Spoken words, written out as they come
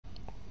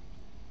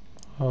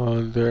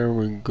There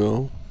we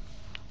go.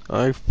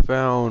 I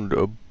found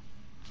a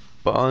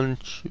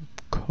bunch of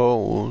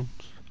codes.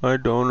 I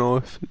don't know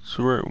if it's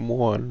the right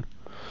one.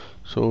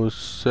 So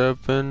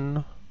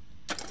 7.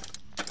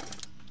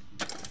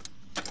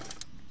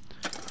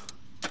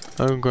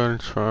 I'm gonna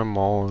try them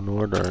all in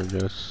order, I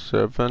guess.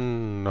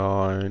 7,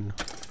 9,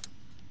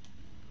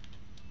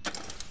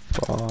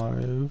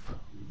 5,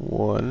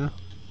 1.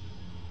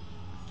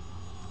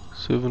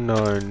 7,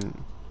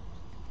 9,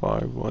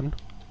 5, 1.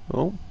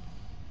 Oh.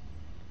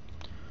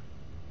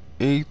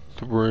 8,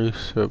 3,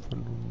 7,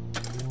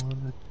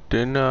 1.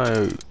 Didn't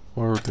I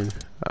already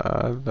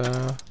have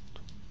that?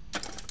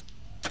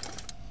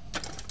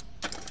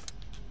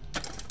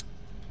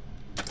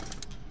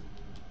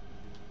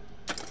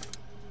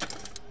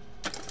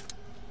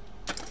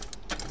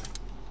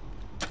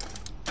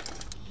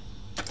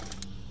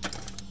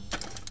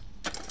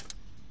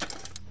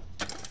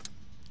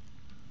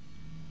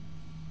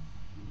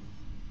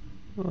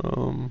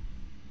 Um,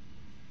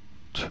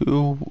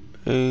 2,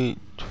 8,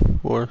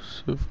 4,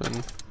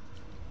 7.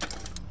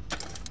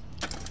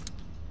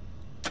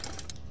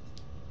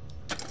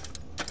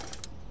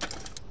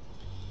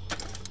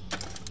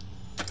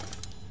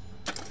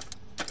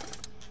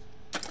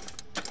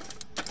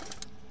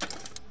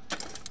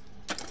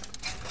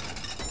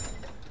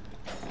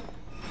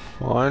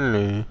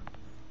 Finally.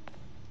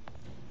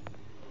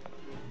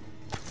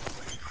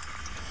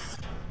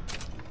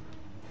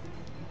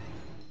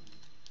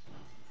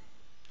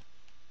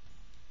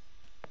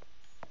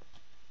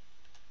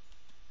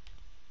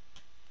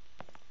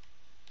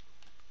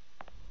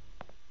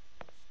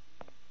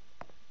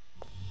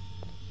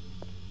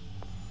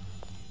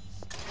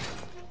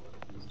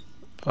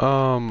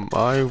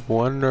 I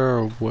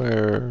wonder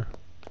where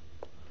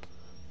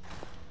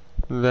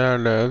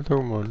that other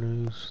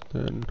one is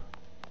then.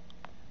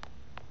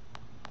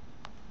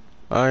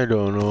 I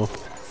don't know.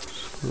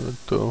 Screw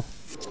it though.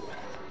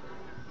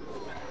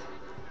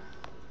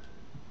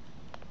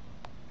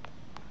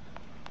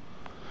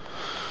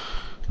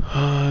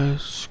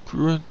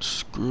 Screw it,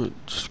 screw it,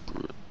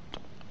 screw it.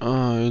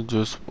 I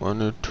just want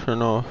to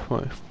turn off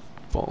my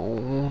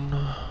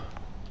phone.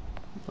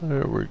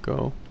 There we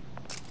go.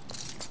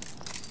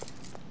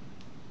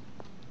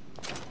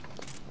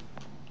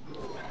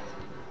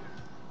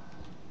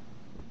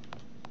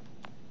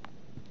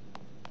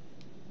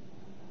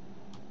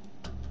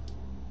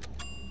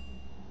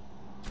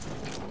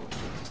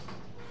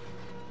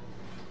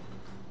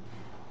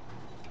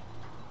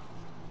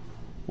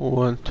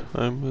 What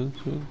time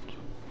is it?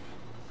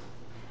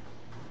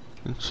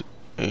 It's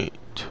 8.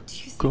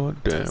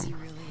 God damn. Does he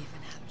really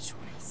even have a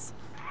choice?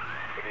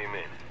 What do you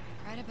mean?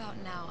 Right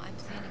about now, I'm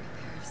planting a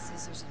pair of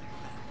scissors in her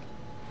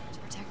back to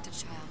protect a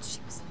child she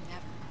was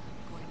never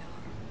going to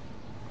harm.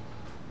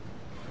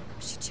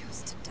 She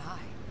chose to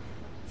die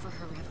for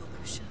her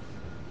revolution.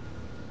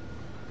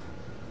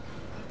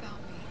 What about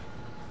me?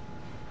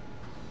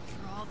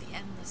 For all the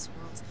endless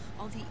worlds,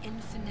 all the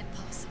infinite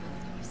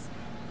possibilities.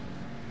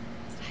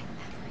 Did I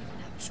never even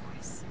have a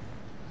choice?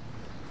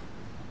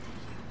 Did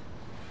you?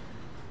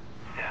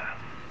 Yeah.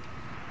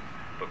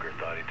 Booker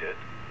thought he did.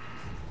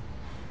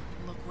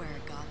 Look where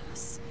it got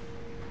us.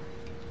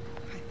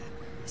 Right back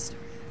where we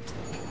started.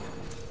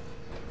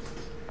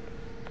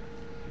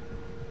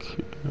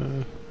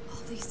 Okay.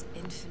 All these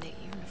infinite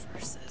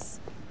universes.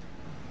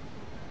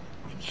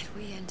 And yet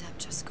we end up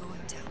just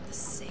going down the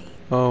same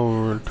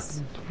Oh,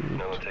 paths.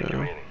 No, take your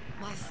meaning.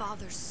 My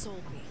father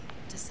sold me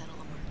to settle a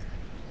marker.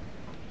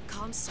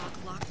 Comstock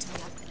locked me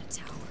up in a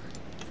tower.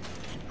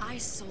 And I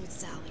sold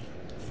Sally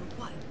for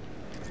what?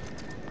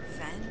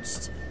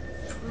 Revenge? To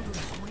prove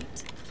a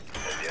point?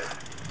 And yet,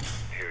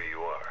 here you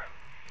are.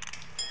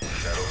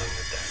 Settling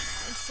the debt.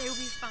 And say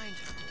we find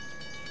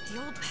her.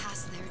 The old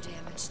past there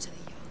damage to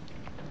the young.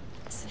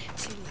 Isn't it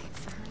too late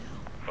for her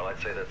now? Well, I'd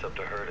say that's up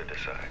to her to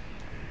decide.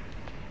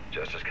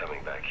 Justice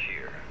coming back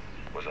here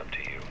was up to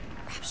you.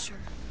 Rapture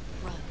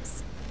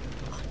runs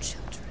on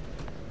children.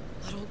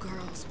 Little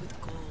girls with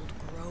gold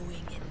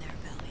growing in their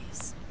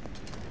bellies.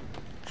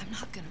 I'm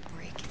not gonna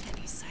break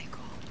any cycle.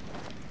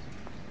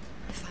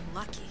 If I'm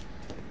lucky,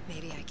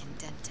 maybe I can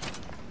dent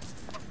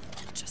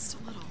it. Just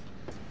a little.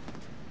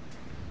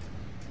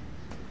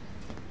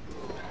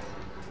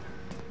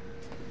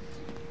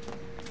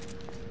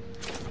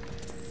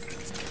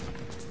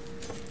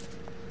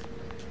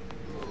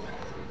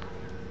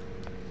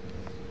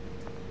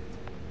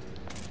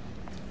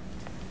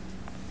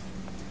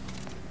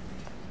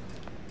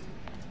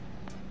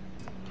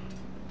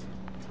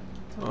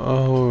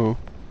 Oh.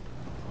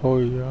 Oh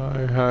yeah, I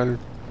had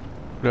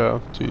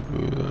to do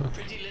that.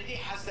 Pretty lady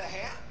has the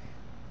hair.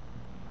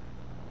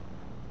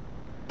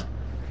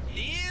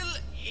 Deal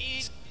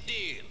is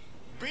deal.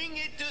 Bring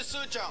it to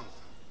Sujong.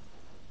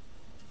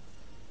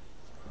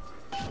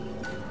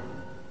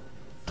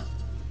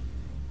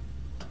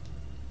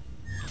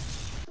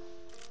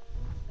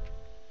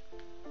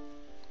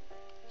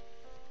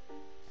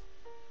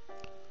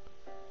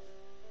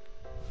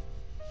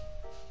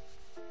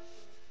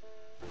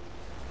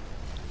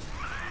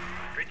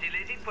 Pretty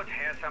lady put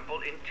hair sample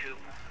in tube.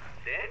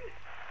 Then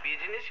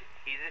Business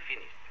is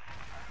finished.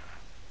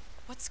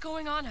 What's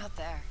going on out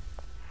there?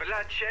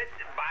 Bloodshed,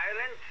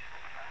 violence,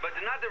 but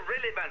not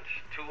relevant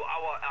to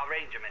our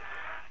arrangement.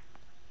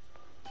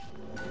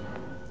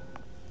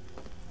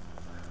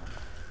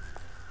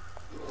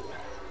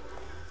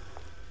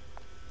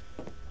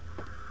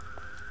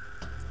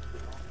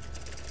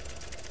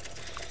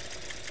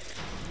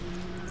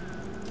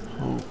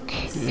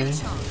 Okay.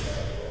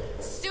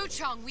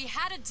 Suchong, we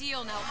had a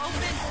deal. Now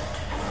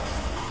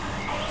open.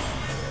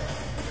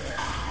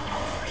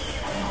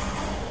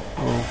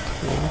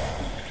 Okay.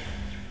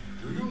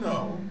 Do you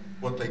know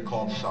what they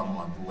call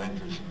someone who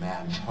enters a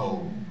man's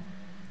home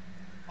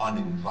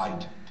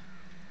uninvited?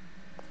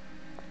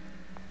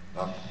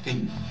 A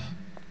thief.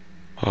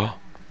 Huh?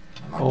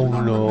 And I Oh do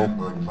not no.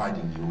 remember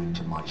inviting you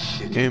into my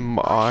city. Am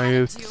I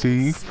a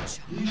thief?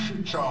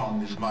 Yi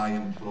Chong is my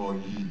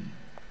employee.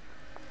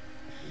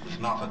 It was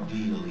not a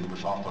deal he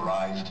was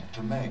authorized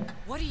to make.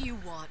 What do you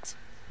want?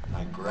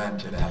 I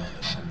granted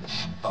Atlas and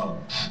his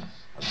thugs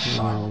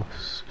asylum.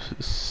 Oh,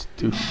 To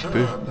stupid.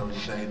 serve those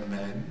same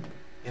men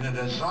in a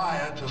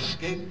desire to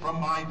escape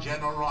from my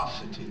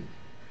generosity.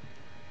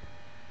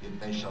 If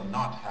they shall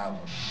not have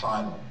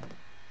asylum,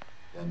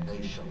 then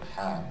they shall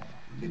have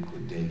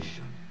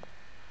liquidation.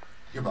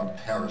 Give a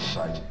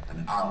parasite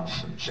an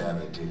ounce of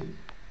charity,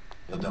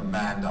 he'll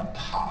demand a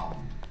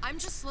pound. I'm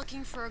just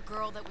looking for a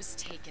girl that was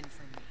taken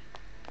from me.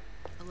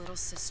 A little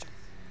sister.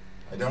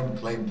 I don't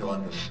claim to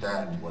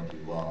understand what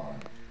you are,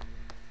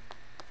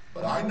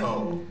 but I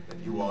know that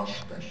you are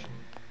special.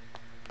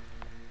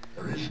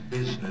 There is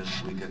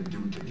business we can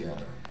do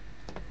together.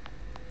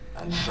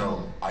 And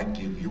so I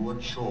give you a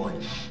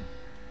choice.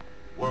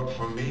 Work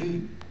for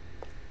me,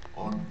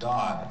 or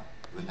die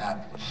with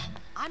Atlas.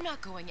 I'm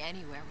not going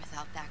anywhere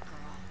without that girl.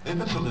 If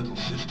it's a little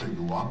sister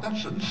you want, that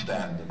shouldn't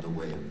stand in the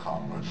way of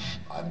commerce.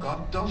 I've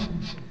got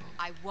dozens of them.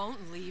 I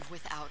won't leave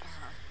without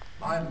her.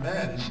 My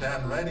men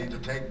stand ready to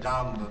take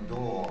down the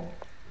door.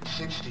 In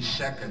 60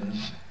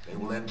 seconds, they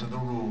will enter the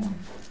room.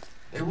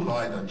 They will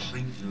either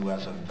treat you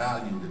as a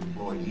valued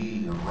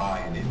employee of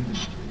Ryan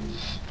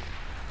Industries,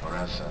 or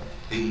as a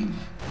thief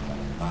in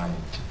the night.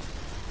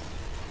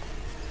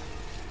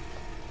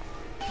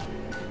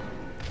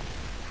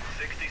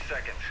 60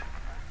 seconds.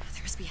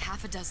 There must be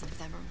half a dozen of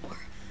them or more.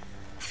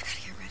 I've got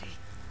to get ready.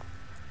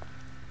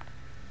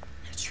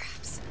 No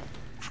traps.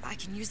 I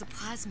can use the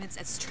plasmids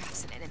as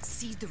traps and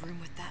seed the room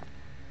with them.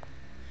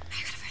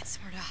 I gotta find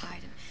somewhere to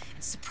hide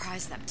and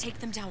surprise them. Take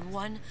them down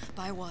one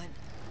by one.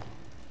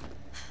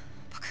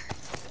 Booker,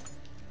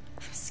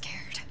 I'm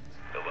scared.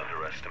 They'll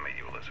underestimate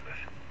you, Elizabeth.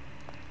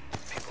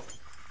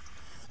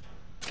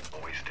 People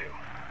always do.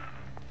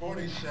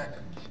 40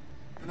 seconds.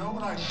 You know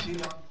what I see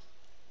on...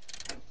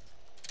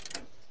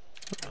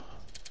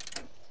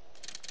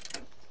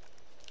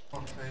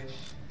 your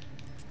face?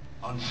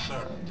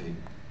 Uncertainty.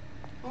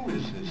 Who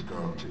is this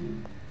girl to you?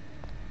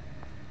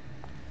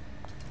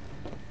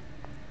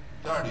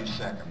 30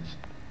 seconds.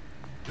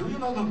 Do you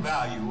know the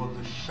value of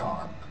the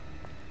shark?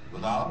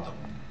 Without them,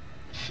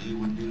 the sea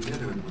would be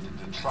littered with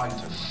the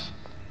detritus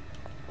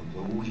of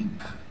the weak.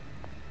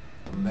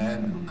 The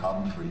men who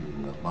come for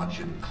you have much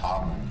in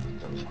common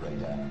with those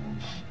great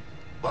animals.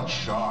 What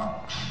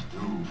sharks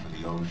do for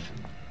the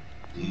ocean,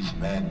 these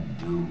men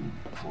do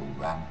for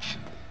rapture.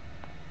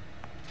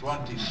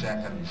 20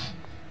 seconds.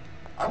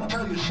 I will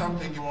tell you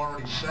something you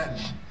already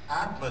sense.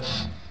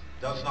 Atlas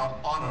does not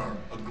honor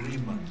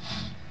agreements.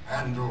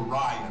 Andrew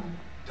Ryan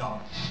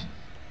does.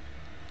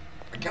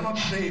 I cannot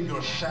save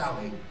your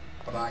Sally,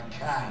 but I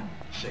can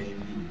save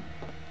you.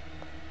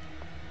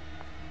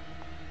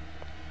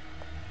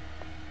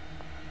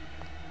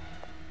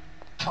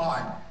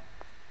 Time.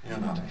 You're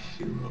not a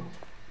hero.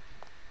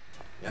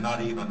 You're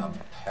not even a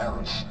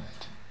parasite.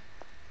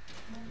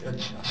 You're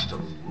just a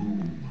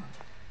room.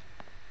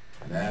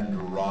 And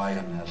Andrew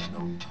Ryan has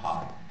no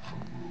time for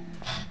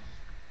rooms.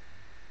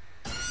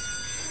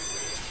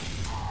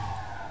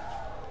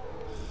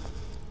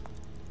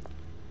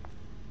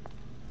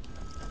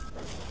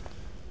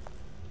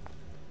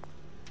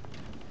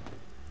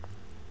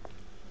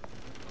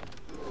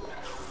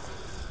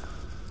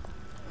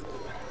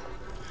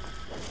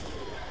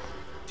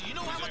 Do you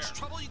know how much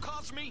trouble you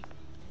caused me?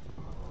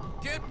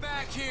 Get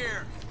back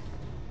here!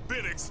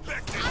 Been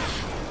expecting.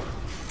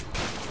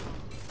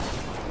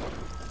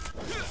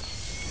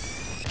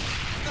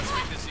 Let's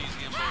make this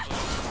easy on both of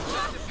us. You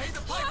have to pay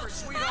the piper,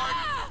 sweetheart!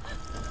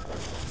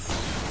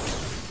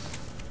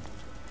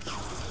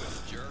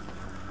 Jerk.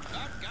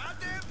 About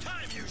goddamn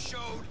time you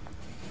showed.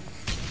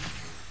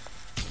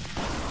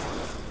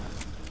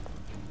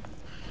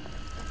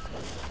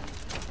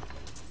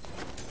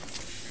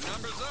 Your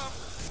number's up.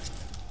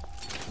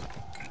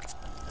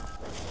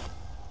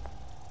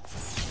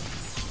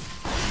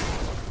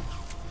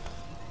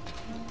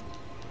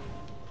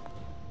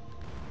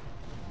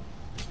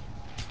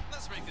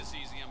 Let's make this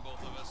easy on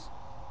both of us.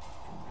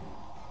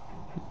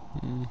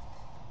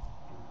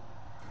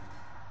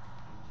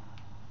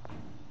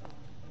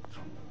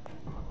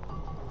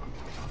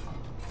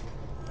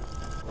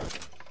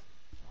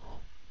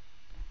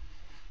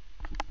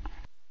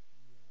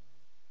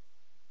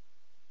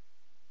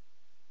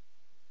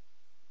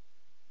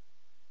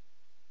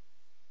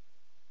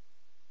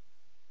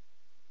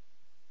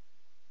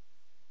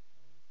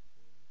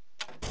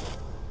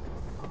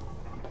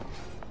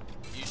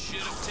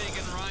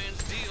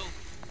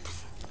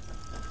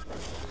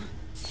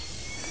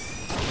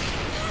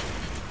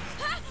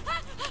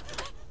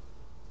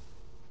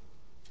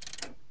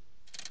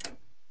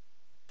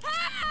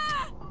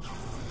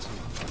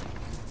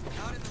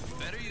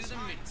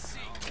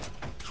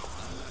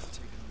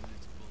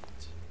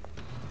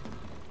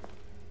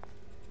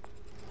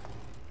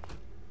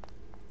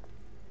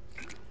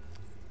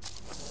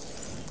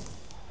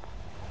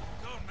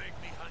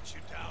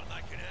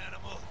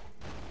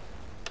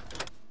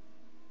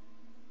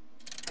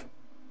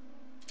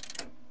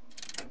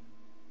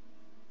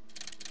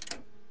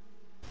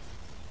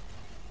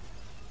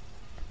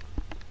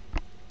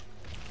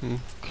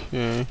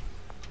 Okay.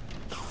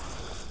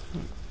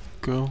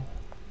 Go.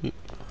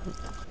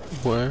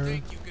 Where?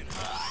 Think you can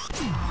hide?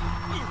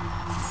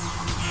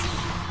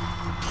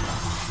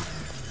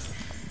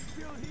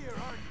 Still here,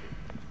 aren't you?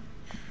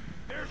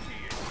 There she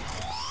is.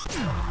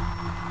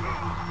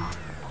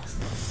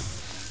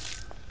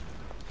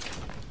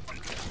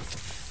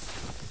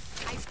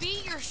 I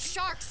beat your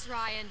sharks,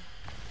 Ryan.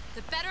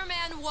 The better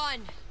man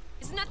won.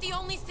 Isn't that the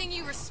only thing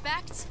you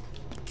respect?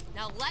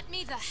 Now let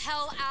me the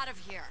hell out of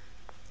here.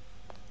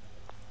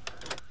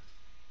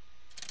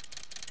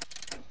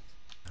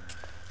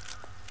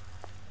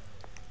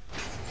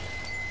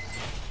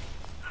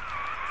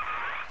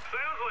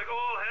 Sounds like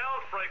all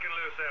hell's breaking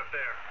loose out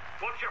there.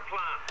 What's your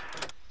plan?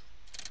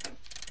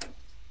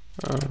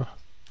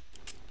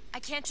 I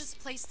can't just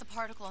place the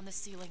particle on the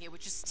ceiling. It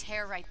would just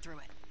tear right through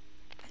it.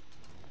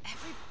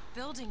 Every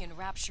building in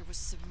Rapture was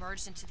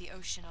submerged into the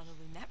ocean on a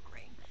lunette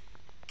ring,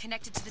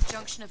 connected to the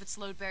junction of its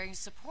load-bearing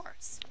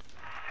supports.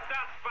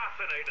 That's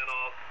fascinating and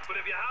all, but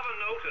if you haven't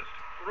noticed,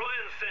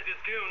 Ryan sent his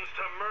goons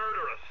to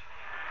murder us.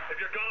 If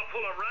you're gonna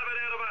pull a rabbit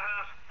out of a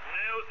hat,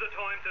 now's the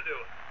time to do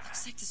it.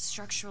 Looks like the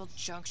structural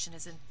junction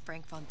is in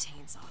Frank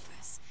Fontaine's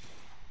office.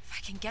 If I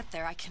can get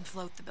there, I can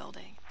float the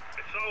building.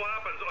 It so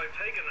happens I've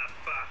taken that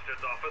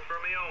bastard's office for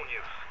my own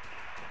use.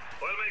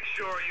 I'll make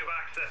sure you've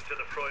access to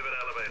the private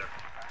elevator.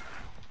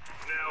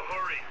 Now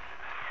hurry.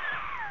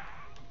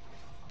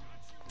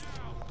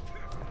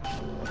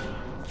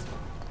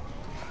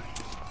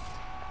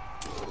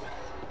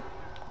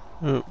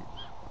 Oh.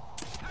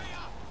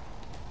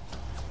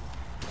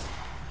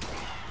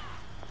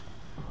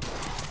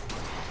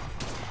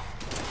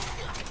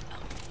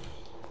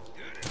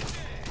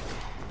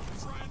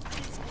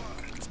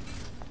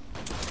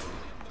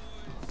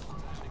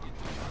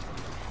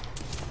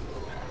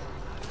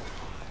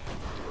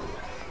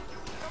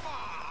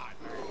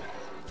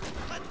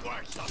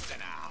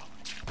 Something out.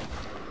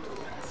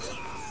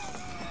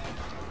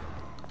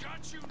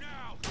 Got you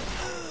now.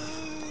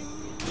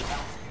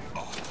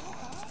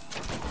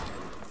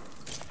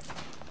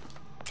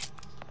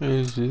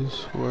 Is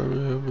this where we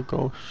ever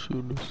go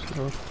shoot the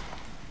stuff?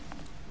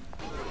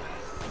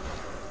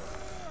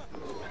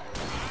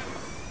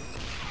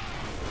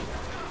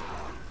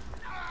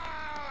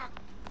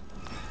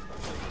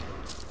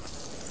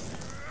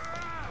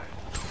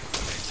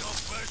 Ain't no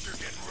pleasure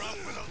getting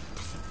rough with them.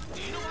 Do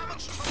you know how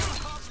much trouble it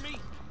cost me?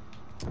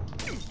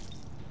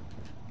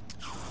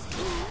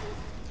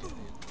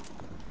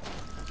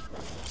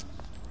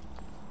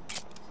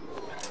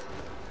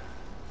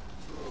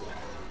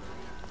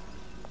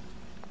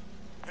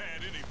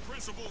 Had any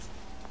principles,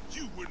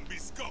 you wouldn't be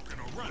skulking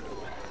around.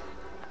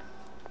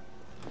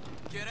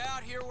 Get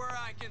out here where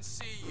I can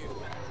see you.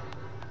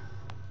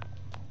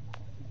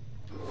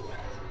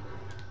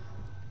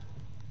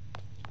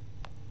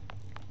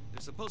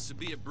 There's supposed to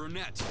be a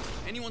brunette.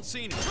 Anyone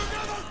seen her?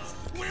 Together,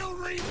 we'll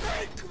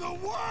remake the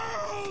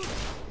world!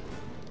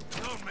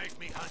 Don't make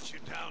me hunt you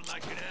down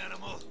like an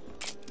animal.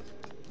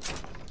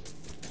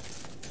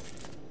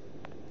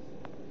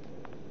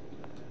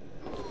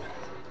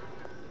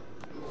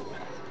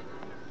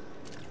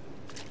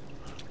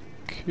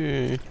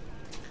 Okay.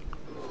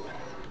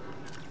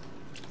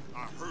 I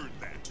heard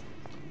that.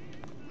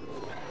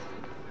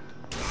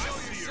 Show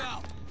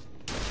yourself.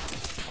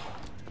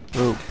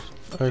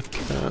 Oops, I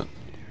can't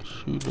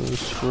shoot a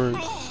straight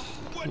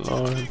What you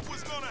line. think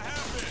was gonna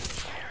happen?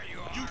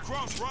 You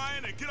cross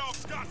Ryan and get off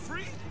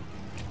scot-free?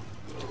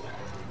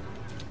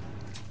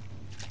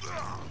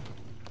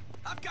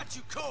 I've got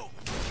you cold.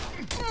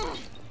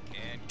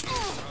 Can't keep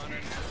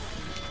running.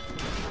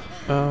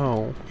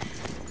 Ow.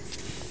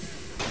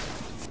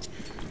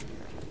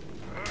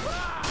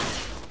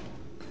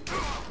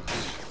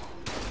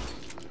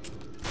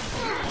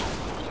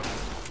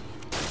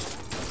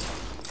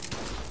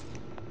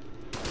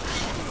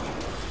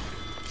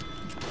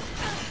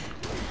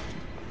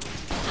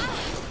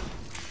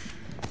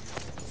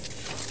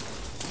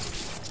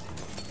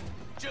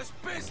 Just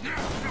business.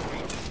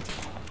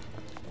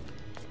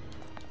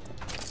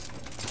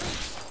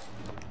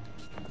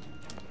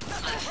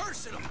 Nothing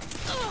personal.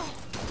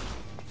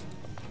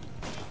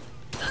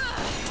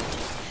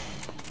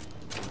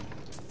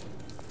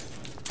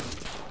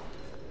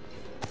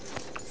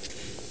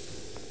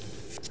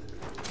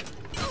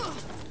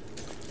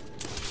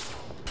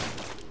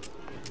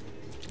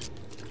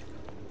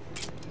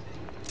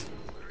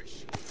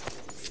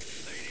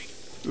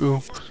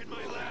 Oops. Working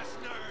my last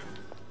nerve.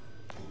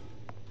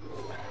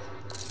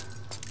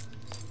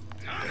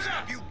 Time's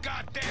up, you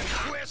goddamn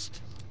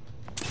twist!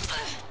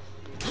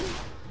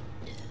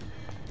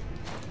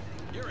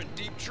 You're in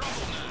deep trouble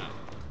now.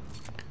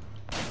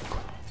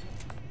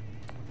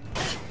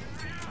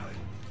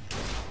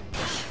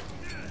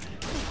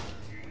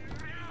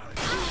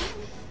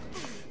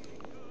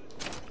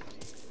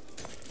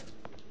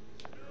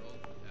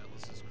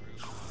 Alice's crew.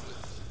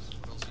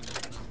 What else you know?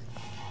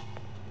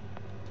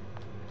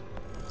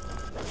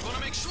 You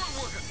wanna make short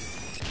work of it.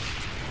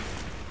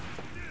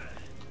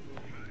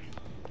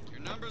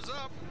 Your number's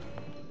up.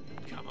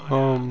 Come on,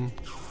 Um,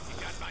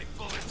 you got my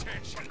full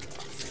attention.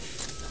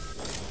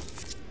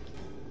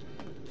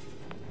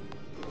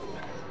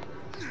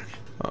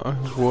 I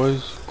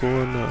was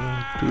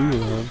gonna do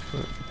that,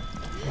 but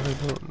I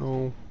don't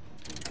know.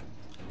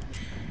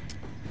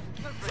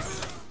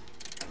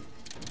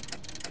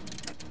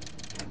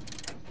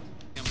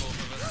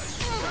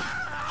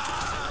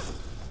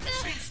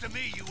 Seems to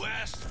me you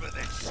asked for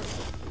this.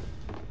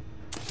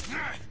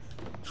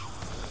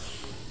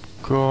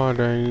 God,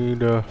 I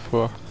need a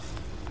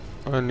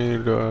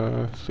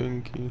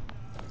thingy.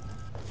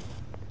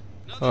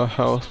 A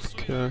health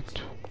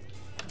kit.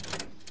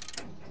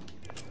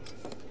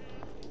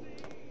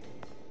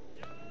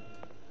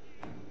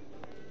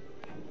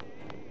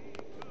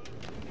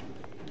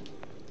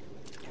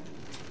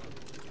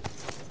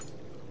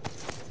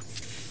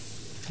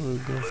 There we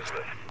go.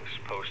 Elizabeth, this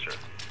poster.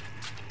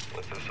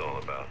 What's this all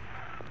about?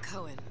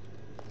 Cohen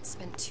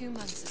spent 2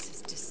 months as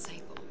his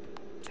disciple,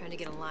 trying to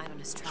get a line on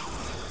his travel.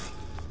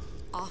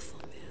 Awful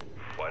man.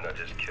 Why not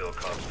just kill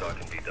Comstock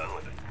and be done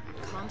with it?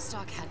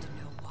 Comstock had to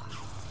know why.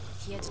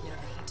 He had to know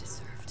that he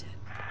deserved it.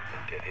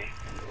 And did he?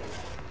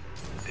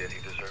 Did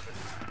he deserve it?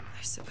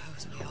 I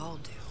suppose we all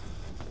do.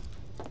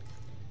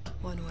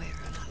 One way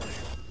or another.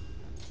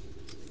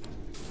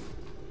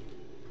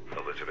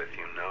 Elizabeth,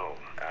 you know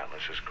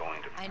Atlas is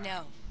going to... I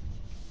know.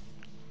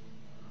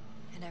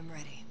 And I'm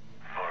ready.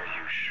 Are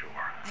you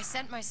sure? I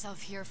sent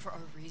myself here for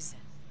a reason.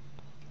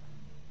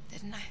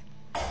 Didn't I?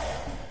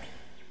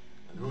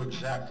 And who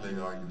exactly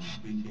are you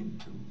speaking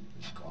to,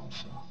 Miss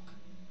Comstock?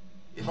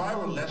 If I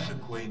were less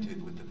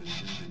acquainted with the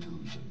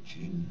vicissitudes of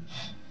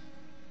genius,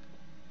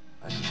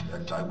 I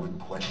suspect I would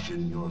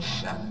question your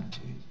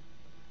sanity.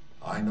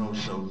 I know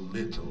so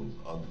little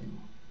of you,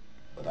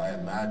 but I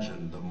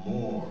imagine the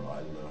more I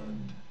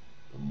learned,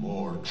 the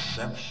more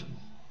exceptional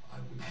I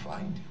would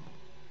find you.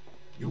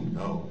 You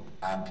know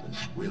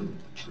Atlas will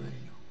betray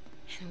you.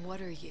 And what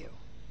are you?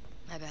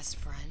 My best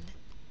friend?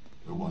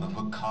 You're one of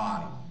a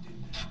kind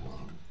in this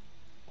world,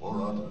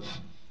 or others.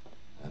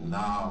 And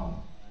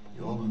now,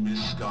 your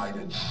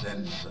misguided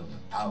sense of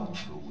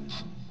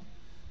altruism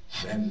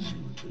sends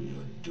you to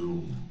your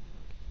doom.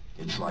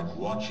 It's like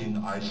watching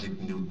Isaac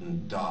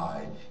Newton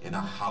die in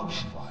a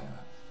house fire.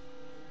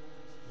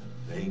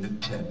 A vain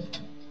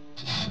attempt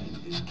to save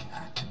his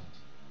cat.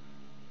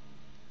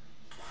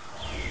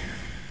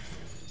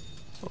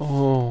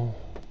 Oh,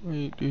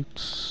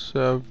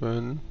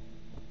 887.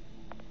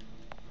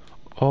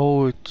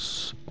 Oh,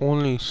 it's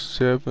only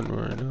 7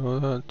 right now.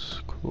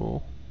 That's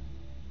cool.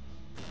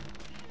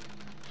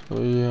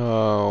 So yeah,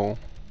 I'll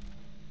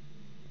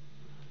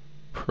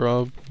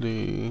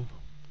probably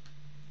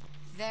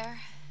There.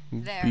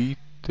 beat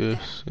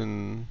this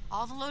in...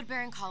 All the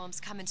load-bearing columns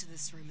come into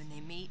this room and they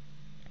meet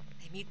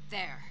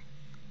there.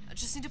 I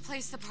just need to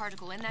place the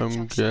particle in that I'm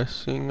junction.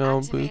 guessing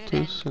I'll beat Activate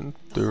it this and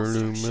in the whole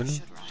 30 structure minutes.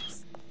 should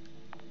rise.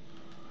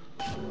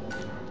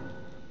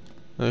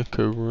 Like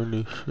I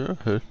really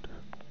should.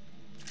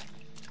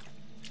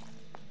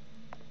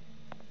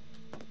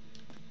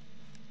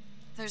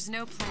 There's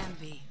no plan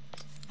B.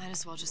 Might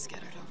as well just get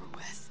it over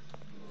with.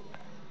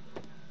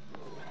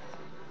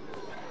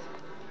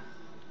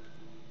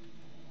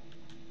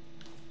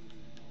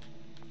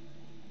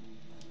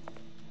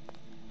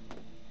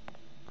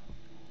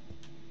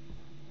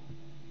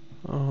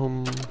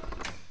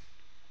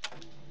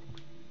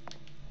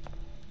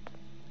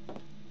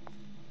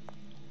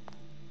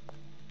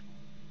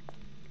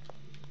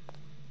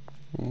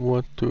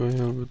 What do I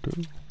have to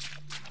do?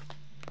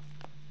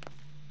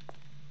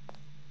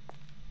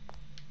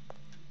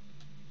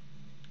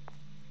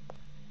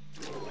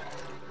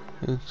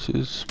 It's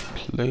his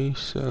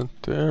place out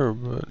there,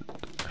 but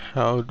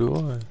how do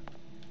I?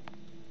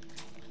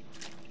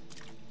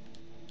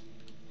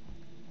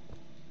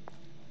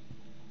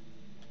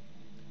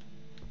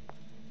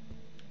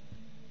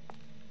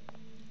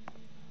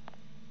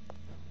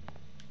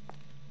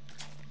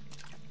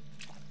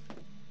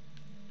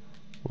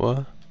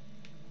 What?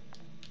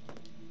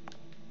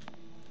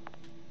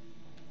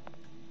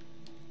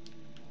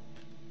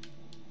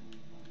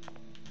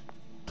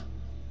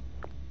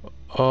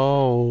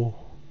 Oh.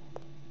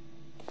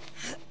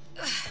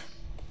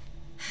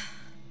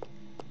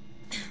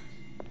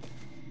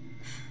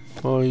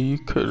 Well, you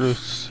could have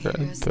said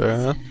Here's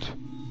that.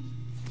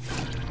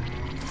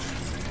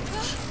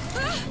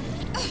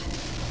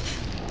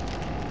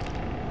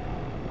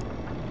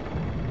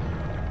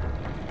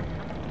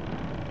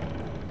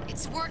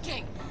 It's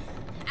working!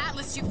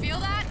 Atlas, you feel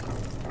that?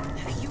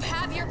 You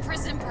have your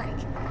prison break.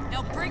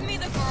 Now bring me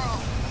the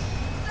girl.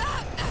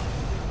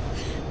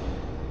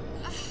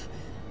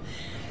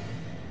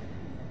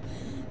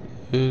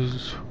 Who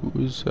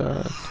is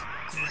that?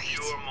 Did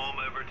your mom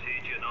ever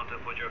teach you not to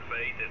put your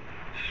faith in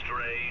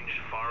strange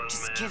foreign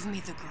Just men? give me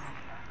the girl.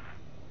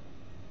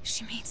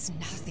 She means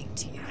nothing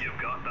to you.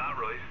 You've got that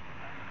right.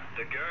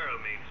 The girl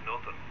means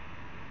nothing.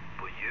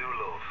 But you,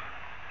 love,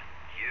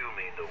 you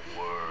mean the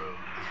world.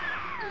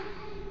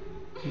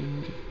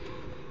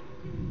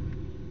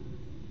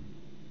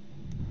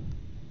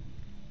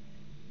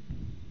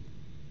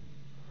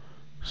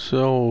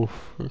 So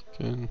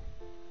freaking...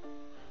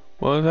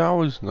 Well, that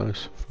was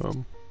nice of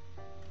him.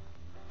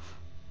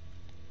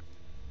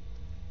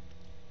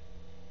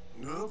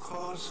 No, No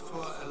cause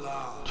for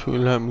alarm. To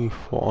let me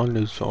fall on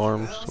his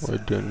arm so I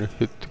didn't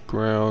hit the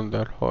ground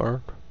that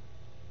hard.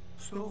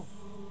 So,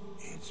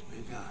 it's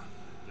begun.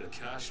 The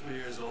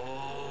Kashmir's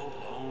all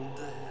blown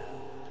to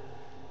hell.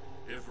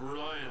 If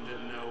Ryan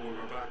didn't know we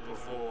were back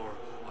before,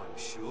 I'm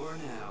sure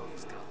now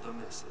he's got the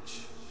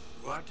message.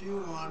 What do you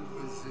want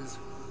with this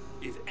one?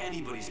 If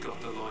anybody's got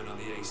the line on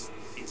the ace,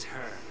 it's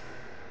her.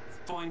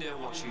 Find out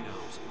what she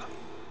knows.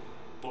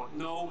 But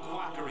no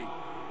quackery.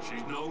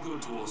 She's no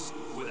good to us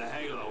with a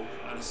halo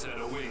and a set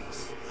of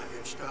wings. I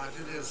get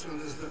started as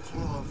soon as the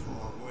claw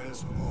form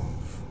wears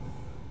off.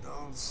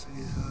 Don't see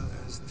her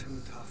as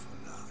too tough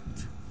a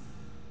nut.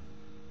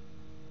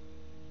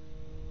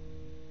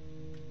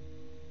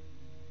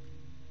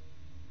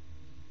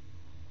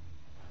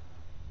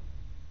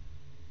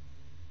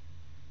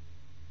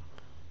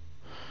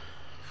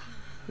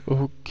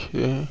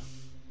 Okay.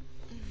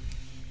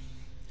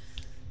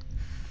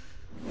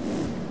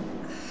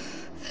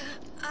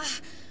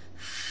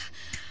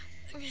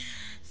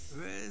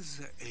 Where's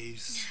the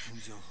ace in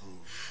the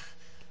hole?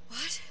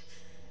 What?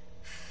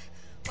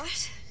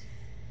 What?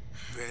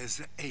 Where's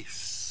the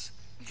ace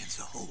in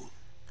the hole?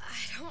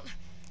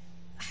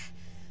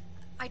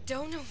 I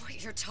don't know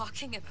what you're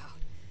talking about.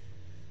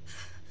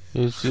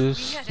 Is We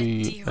this had a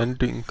the deal.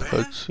 ending Where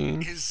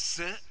cutscene? is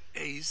the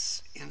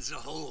ace in the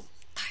hole?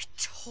 I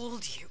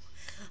told you.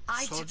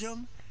 I d-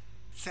 Sodium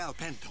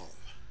thiopental.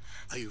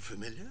 Are you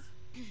familiar?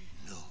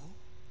 No.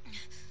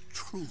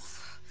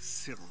 Truth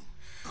serum.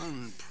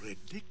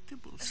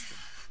 Unpredictable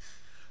stuff.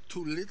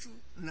 Too little,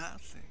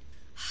 nothing.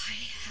 I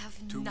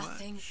have Too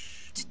nothing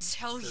much. to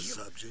tell The you.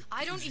 subject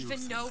I don't is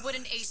even know what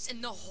an ace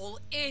in the hole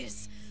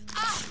is.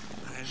 Ah!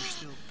 I'm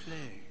still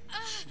playing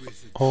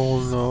with it. Oh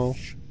no.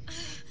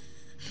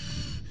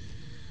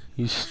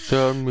 He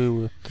stabbed me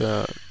with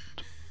that.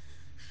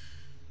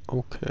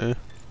 Okay.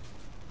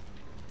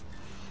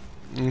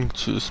 It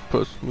just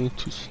puts me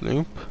to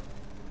sleep.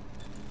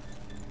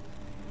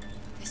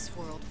 This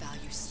world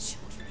values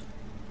children,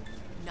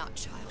 not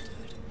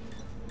childhood.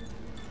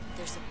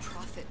 There's a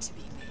profit to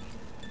be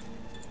made,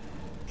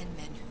 and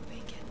men who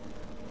make it.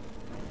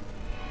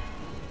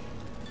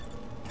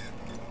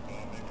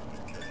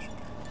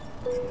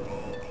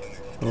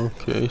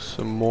 Okay,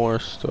 some more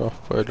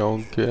stuff I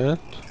don't get.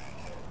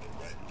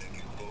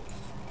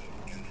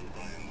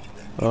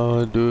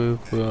 Do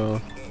we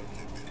have,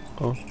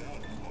 oh.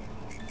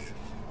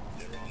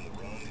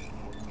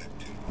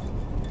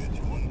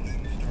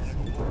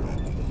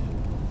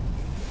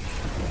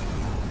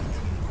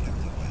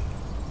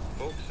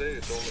 Folks say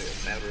it's only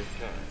a matter of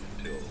time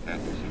until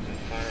Atlas's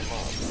entire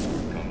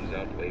mob comes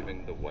out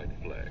waving the white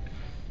flag.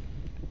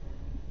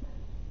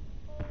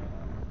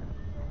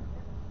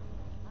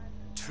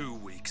 2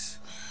 weeks.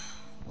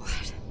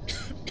 What?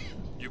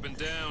 You've been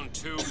down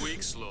 2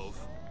 weeks, love.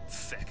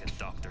 Feckin'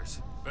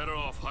 doctors. Better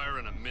off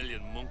hiring a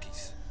million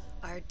monkeys.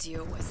 Our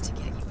deal was to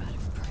get you out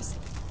of prison.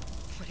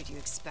 What, did you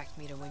expect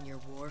me to win your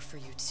war for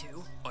you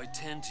too? I'd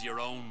tend to your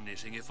own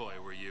knitting if I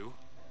were you.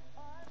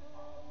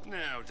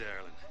 Now,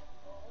 darling,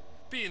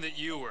 being that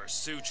you were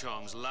Su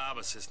Chong's lab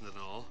assistant and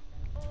all,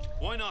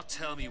 why not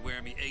tell me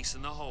where me ace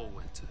in the hole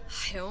went to?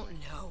 I don't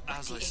know. What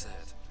As I said,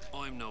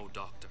 I'm no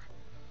doctor.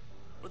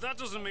 But that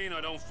doesn't mean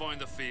I don't find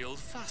the field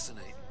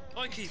fascinating.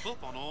 I keep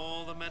up on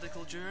all the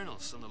medical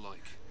journals and the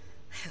like.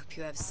 I hope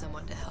you have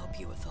someone to help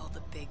you with all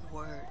the big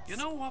words. You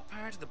know what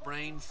part of the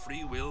brain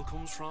free will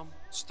comes from?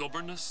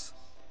 Stubbornness?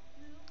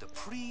 The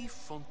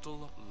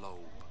prefrontal lobe.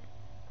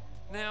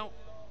 Now,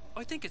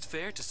 I think it's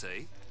fair to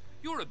say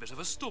you're a bit of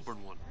a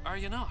stubborn one, are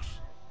you not?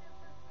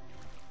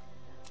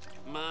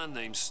 A man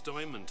named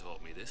Steinman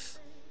taught me this.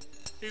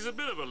 He's a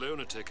bit of a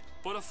lunatic,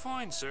 but a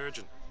fine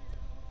surgeon.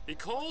 He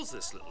calls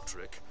this little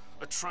trick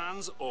a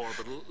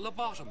transorbital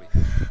lobotomy.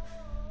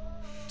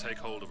 Take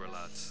hold of her,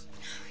 lads.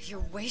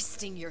 You're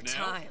wasting your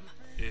Now, time.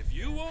 if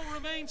you won't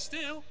remain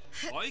still,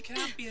 I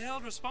can't be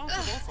held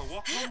responsible for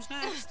what comes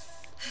next.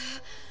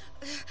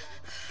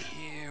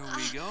 Here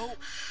we go.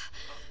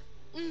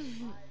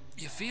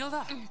 You feel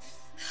that?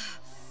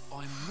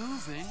 I'm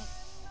moving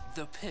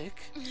the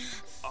pick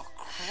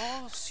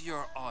across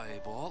your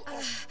eyeball.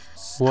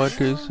 What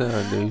is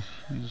that?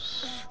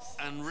 He's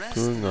And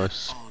doing a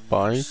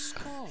spike?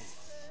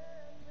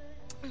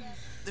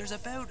 There's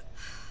about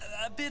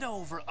a bit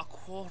over a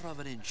quarter of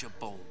an inch of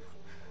bone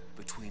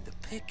between the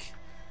pick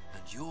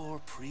and your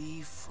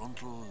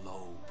prefrontal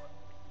lobe.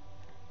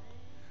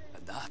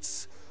 And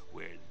that's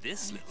where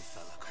this little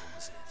fella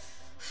comes in.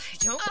 I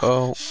don't.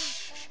 Oh,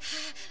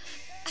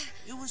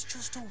 It was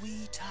just a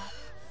wee tap.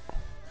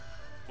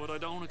 But I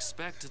don't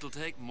expect it'll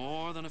take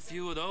more than a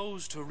few of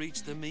those to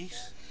reach the meat.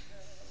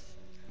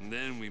 And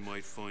then we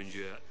might find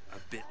you a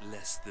bit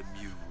less the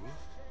mule.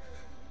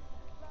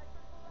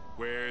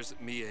 Where's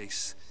me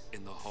ace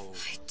in the hole?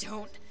 I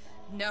don't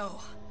know.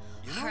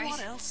 You know All right.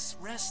 what else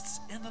rests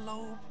in the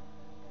lobe?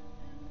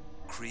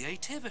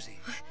 Creativity.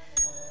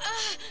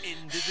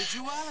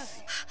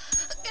 Individuality.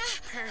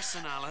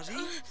 Personality.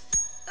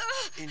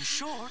 In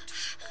short,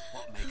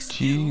 what makes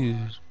you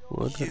jeez,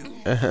 what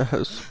an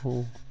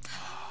asshole.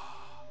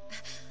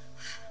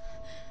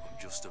 I'm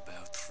just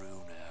about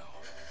through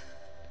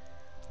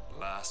now.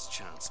 Last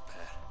chance,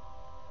 pet.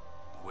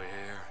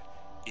 Where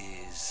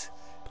is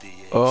the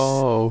ace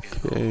Oh, in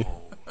the okay.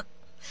 hole?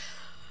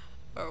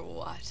 Or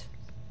what?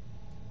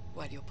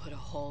 What, you'll put a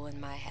hole in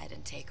my head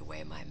and take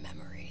away my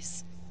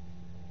memories?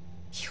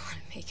 You want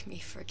to make me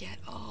forget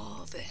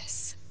all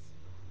this?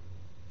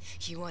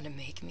 You want to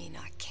make me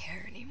not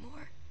care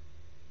anymore?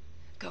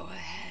 Go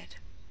ahead.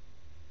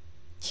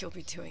 You'll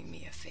be doing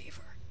me a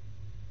favor.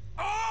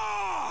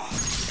 Oh!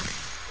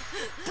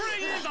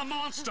 Bring in the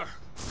monster!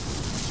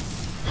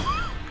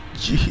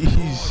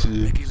 Jesus. You're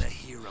a regular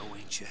hero,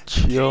 ain't you?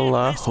 Chill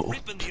Can't risk out.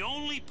 ripping the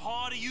only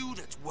part of you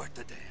that's worth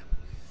a damn.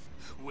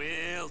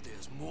 Well,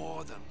 there's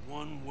more than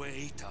one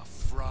way to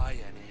fry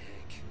an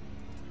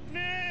egg.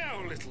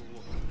 Now, little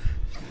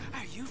one,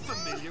 are you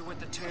familiar with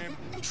the term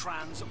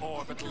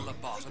transorbital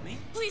lobotomy?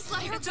 Please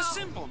let her It's go. a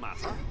simple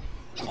matter.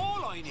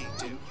 All I need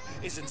to do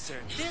is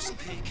insert this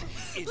pick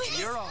into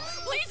your eye.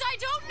 Please, I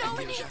don't know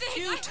And there's anything. a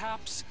few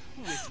taps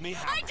with me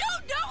hammer. I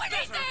don't know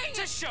anything.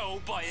 Better to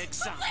show by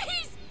example.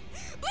 Please,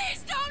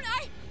 please don't.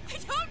 I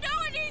don't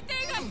know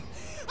anything.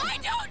 I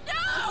don't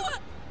know.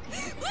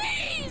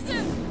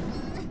 Please.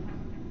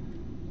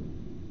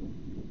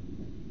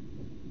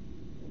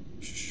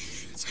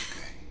 Shh, it's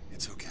okay.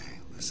 It's okay.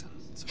 Listen,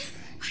 it's okay.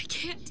 I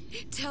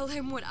can't tell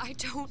him what I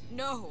don't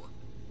know.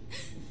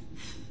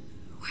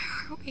 Where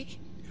are we?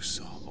 You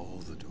saw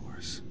all the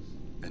doors,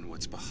 and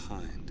what's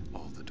behind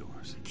all the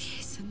doors. The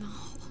ace in the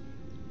hole.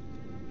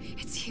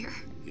 It's here.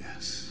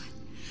 Yes.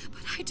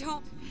 But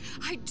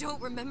I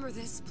don't remember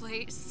this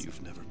place.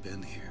 You've never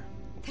been here.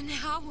 Then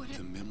how would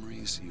The it?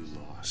 memories you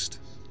lost,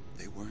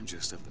 they weren't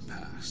just of the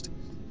past.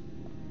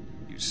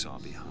 You saw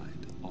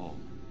behind all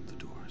the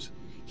doors.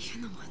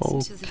 Even the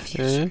ones into the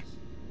future. Okay.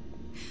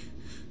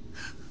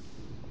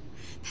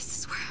 This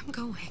is where I'm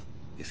going.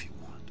 If you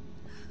want.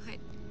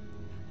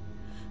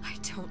 I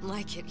don't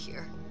like it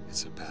here.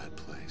 It's a bad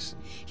place.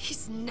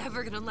 He's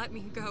never gonna let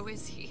me go,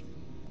 is he?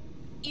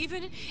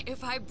 Even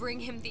if I bring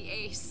him the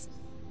ace.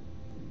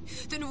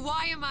 Then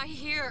why am I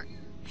here?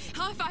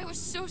 How if I was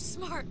so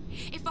smart?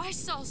 If I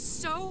saw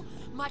so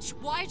much,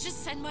 why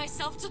just send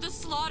myself to the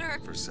slaughter?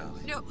 For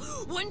Sally. No,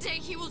 one day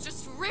he will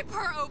just rip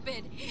her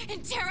open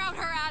and tear out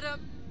her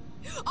atom.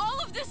 All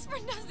of this for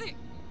nothing.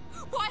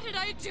 Why did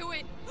I do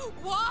it?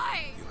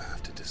 Why? You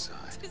have to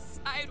decide.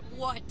 Decide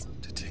what?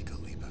 To take a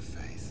leap of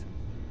faith.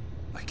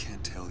 I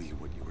can't tell you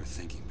what you were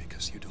thinking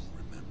because you don't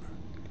remember.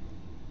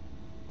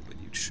 But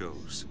you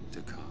chose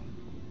to come.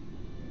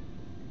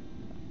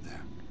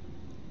 There.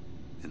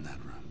 In that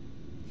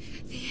room.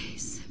 The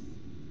ace.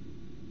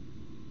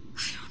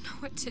 I don't know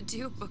what to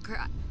do,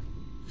 Booker.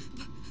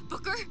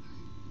 Booker?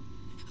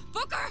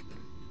 Booker!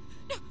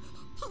 No,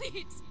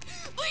 please.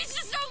 Please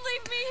just don't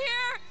leave me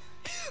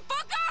here!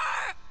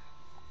 Booker!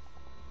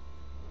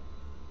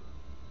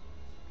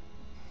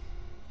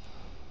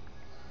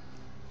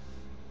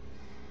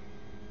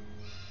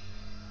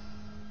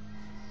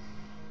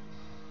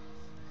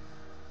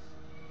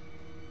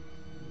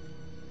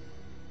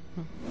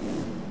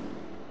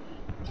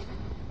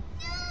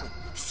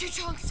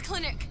 Suchong's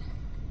clinic.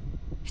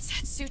 It's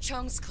at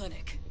Suchong's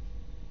clinic.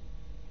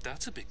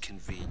 That's a bit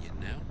convenient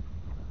now.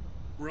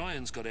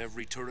 Ryan's got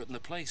every turret in the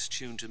place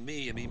tuned to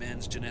me and me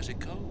men's genetic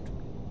code.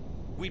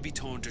 We'd be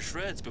torn to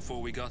shreds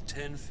before we got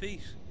 10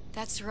 feet.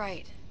 That's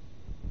right.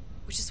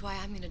 Which is why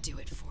I'm gonna do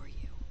it for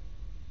you.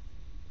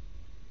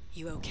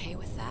 You okay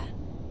with that?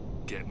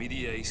 Get me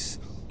the ace,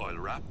 I'll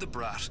wrap the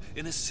brat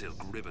in a silk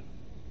ribbon.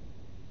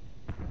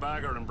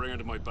 Bag her and bring her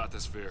to my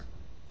bathysphere.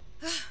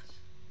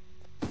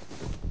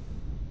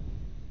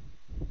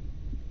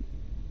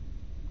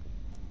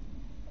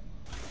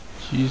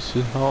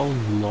 Jesus, how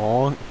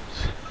long?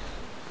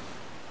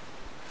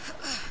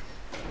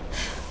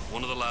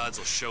 One of the lads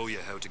will show you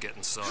how to get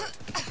inside.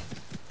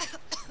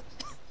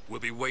 We'll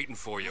be waiting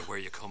for you where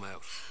you come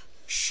out.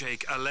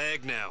 Shake a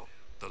leg now.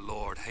 The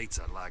Lord hates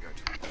a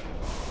laggard.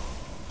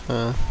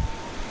 Huh?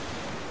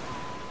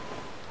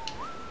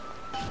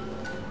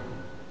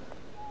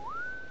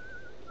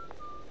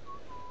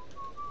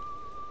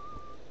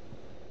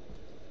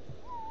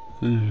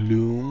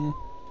 Loom?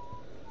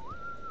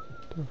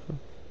 The fuck?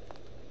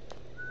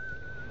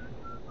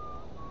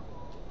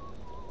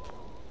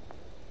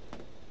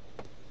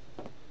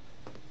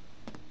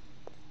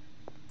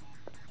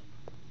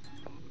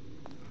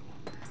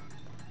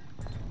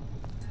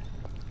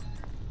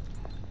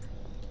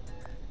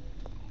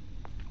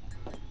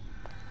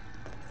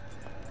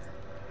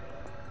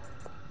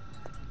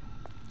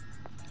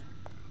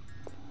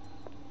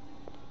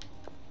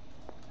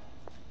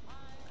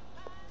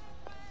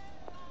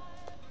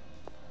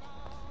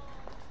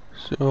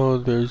 So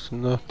there's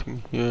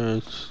nothing here,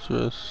 it's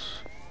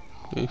just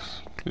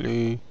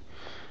basically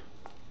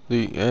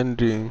the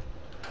ending.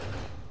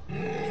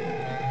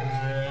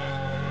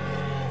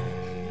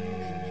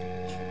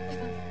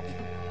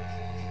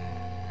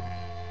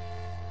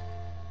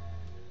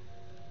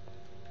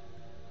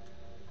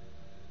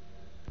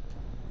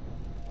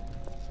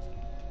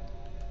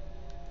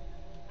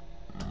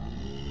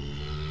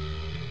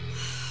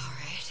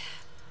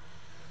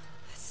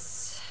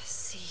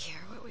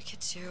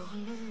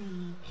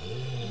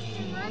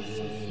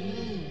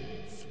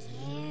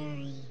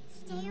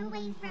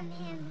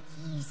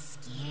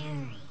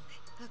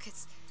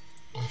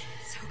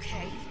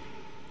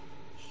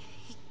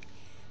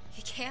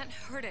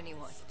 hurt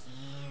anyone.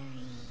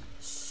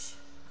 Shh.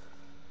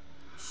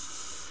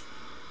 Shh.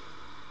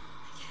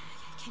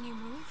 Can you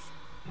move?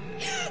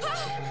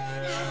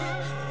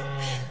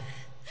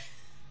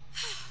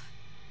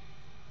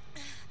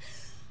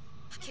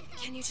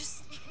 Can you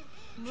just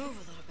move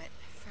a little bit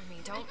for me?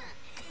 Don't...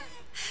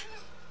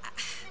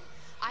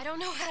 I don't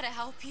know how to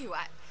help you.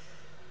 I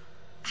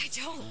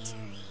don't.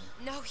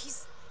 No,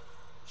 he's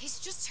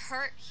just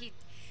hurt. He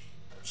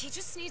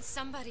just needs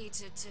somebody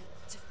to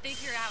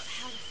figure out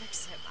how to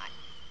fix him.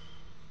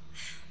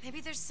 Maybe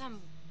there's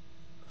some...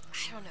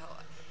 I don't know.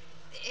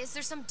 Is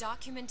there some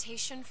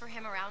documentation for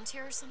him around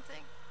here or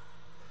something?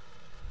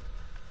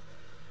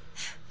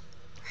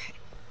 Right.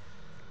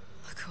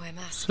 Look who I'm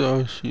asking.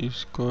 So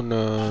she's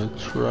gonna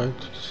try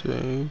to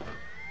save.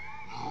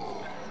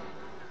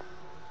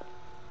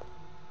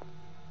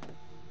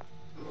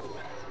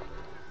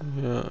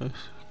 Yeah,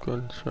 she's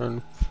gonna try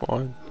and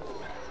find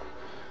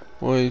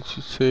way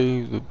to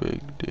save the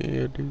Big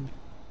Daddy.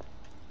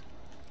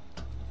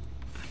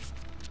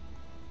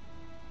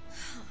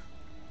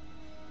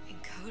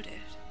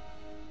 Encoded.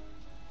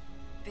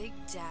 Big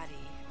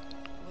Daddy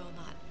will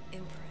not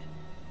imprint.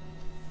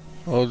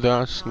 Oh,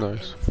 that's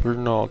nice. We're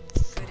not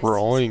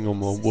throwing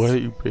him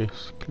away,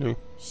 basically.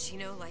 She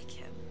no like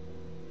him.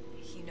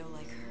 He no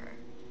like her.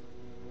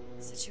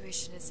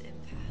 Situation is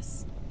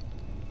impasse.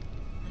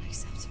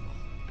 Unacceptable.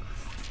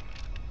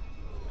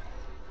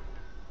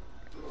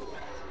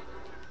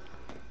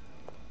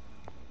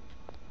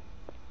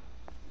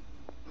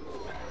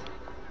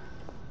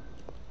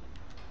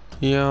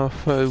 Yeah,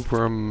 if I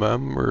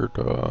remembered,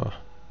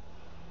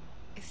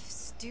 If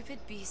stupid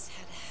beasts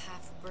had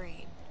half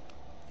brain,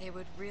 they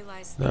would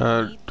realize they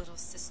that need little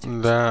sister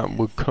that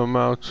would come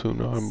out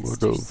soon. I would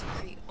Sisters have.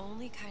 secrete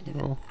only kind of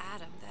an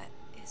atom that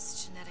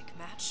is genetic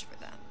match for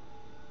them.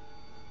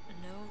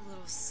 No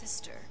little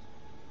sister,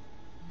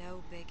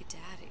 no Big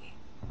Daddy.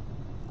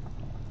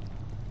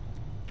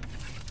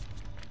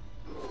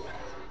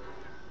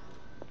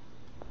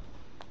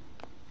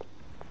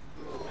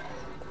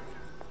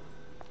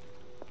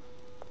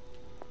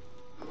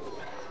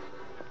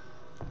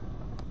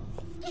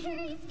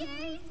 Scary,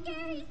 scary,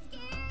 scary,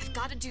 scary. I've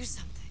got to do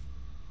something.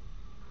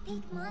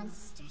 Big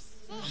monster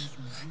sick.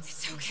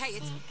 It's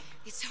okay.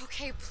 It's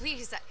okay.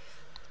 Please.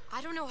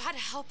 I don't know how to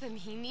help him.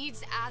 He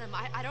needs Adam.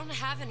 I don't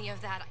have any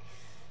of that.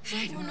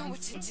 I don't know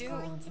what to do.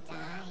 Going to die.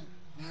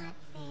 Not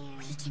fair.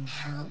 We can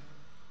help.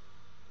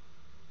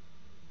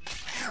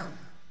 Help.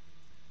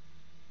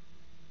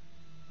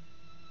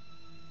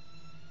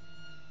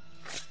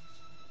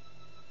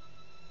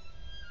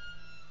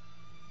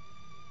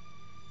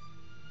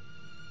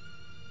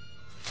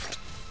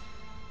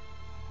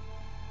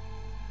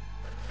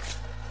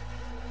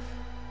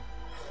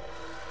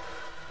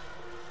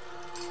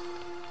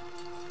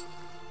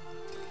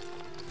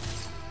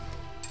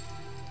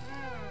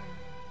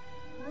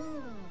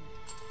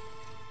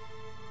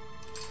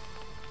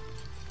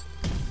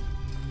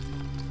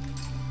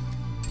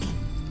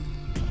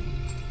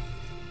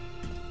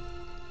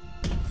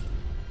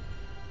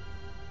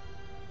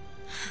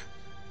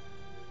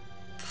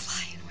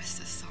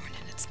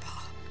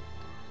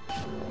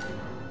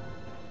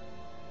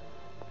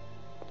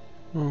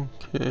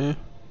 Okay,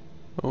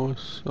 that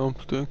was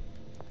something.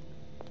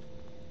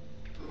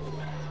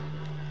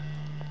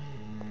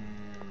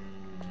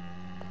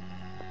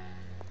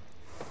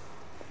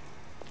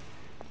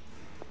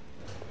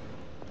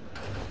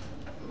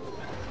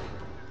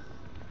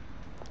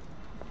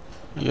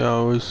 Yeah,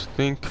 I was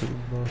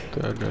thinking about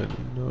that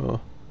and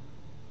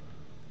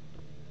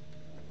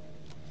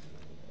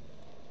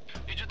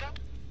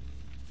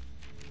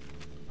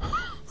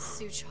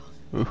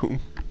Suchong,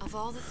 of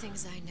all the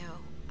things I know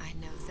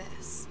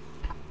this.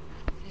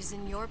 It is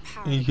in your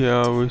power to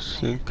yeah, I was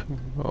thinking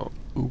about,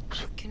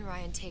 oops. What can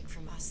Ryan take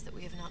from us that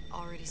we have not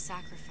already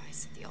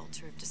sacrificed at the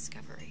altar of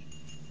discovery?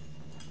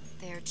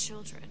 They are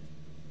children,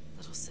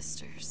 little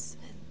sisters,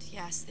 and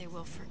yes, they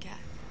will forget.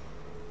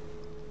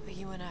 But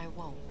you and I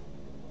won't.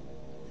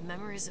 The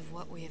memories of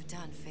what we have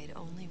done fade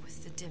only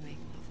with the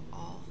dimming of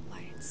all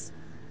lights.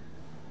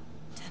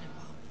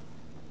 Tenenbaum.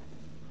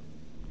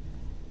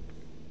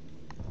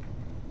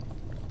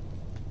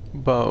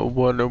 But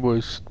what I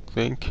was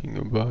thinking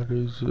about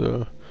is,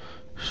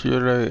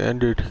 should I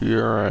end it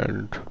here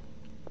and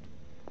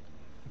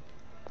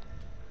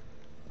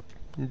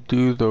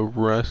do the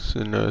rest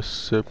in a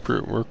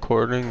separate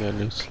recording?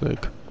 And it's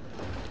like,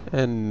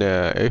 and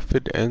if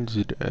it ends,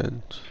 it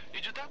ends.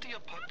 Is that your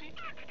puppy?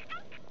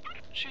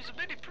 She's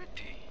very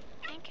pretty.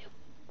 Thank you.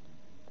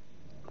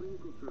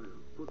 Clinical trial.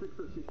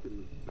 Protector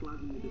system.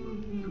 Plasmid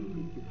demand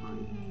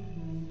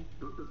 255.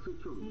 Dr.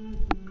 Suchong.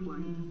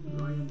 Client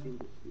Ryan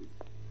Industries.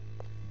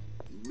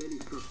 Very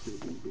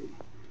frustrating day.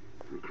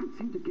 I can't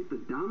seem to get the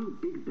damn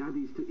big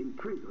daddies to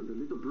imprint on the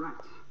little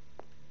brats.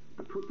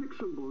 The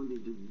protection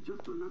bondage is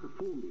just another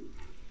forming.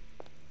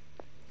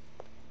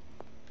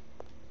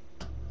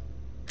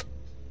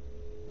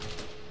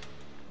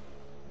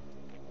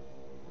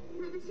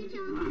 Mother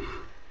Suchong.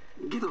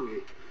 Get on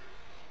me.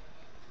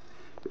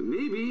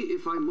 Maybe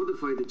if I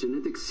modify the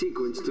genetic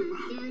sequence to...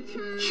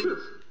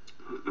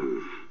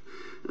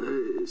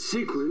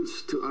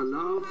 sequence to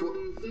allow for...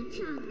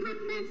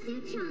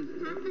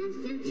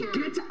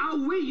 Get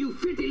away, you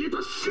filthy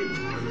little shit!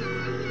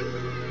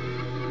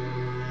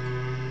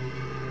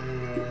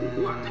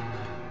 What?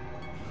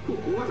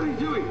 What are you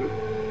doing?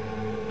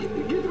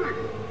 Get back!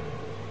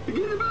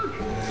 Get back!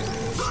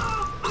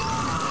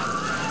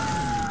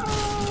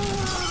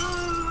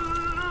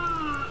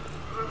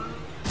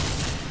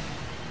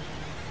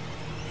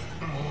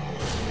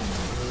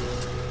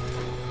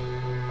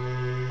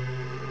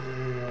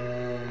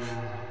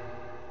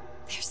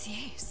 There's the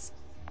ace.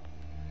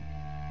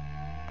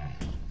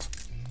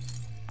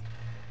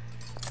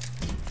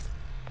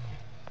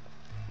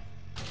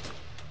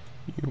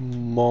 You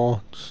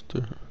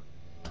monster.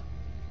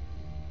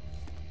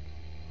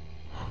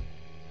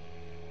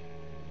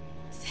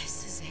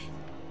 This is it.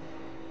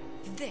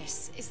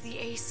 This is the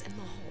ace in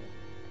the hole.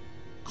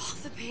 All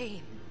the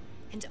pain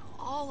and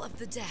all of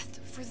the death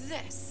for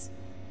this.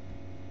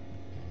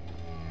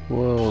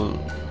 Well,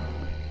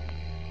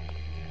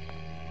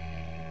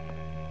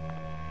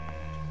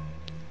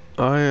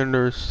 I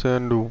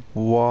understand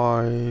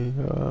why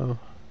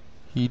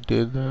he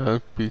did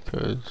that,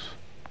 because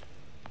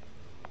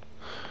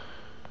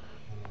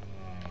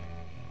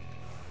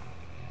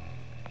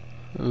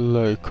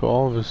like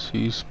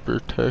obviously he's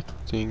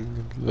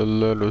protecting the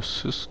little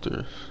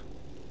sisters.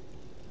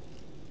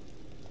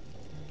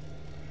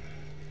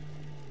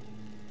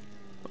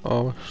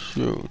 Oh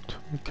shoot,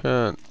 we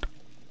can't.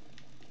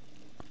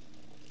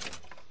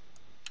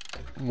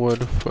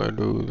 What if I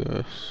do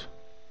this?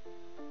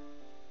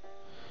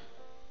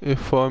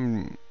 If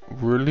I'm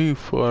really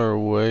far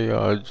away,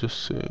 I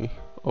just say,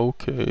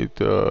 okay,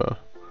 the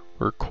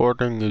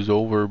recording is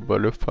over,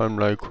 but if I'm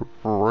like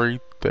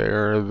right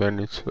there, then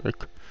it's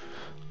like,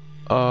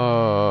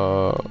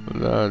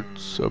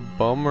 that's a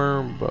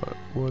bummer, but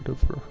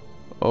whatever.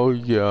 Oh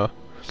yeah,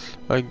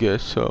 I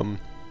guess,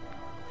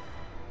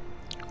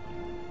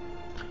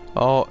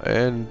 I'll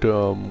end,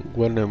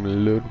 when I'm a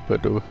little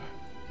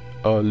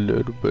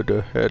bit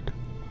ahead.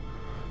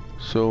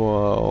 So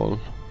I'll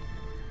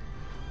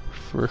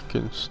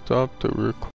frickin' stop the recording.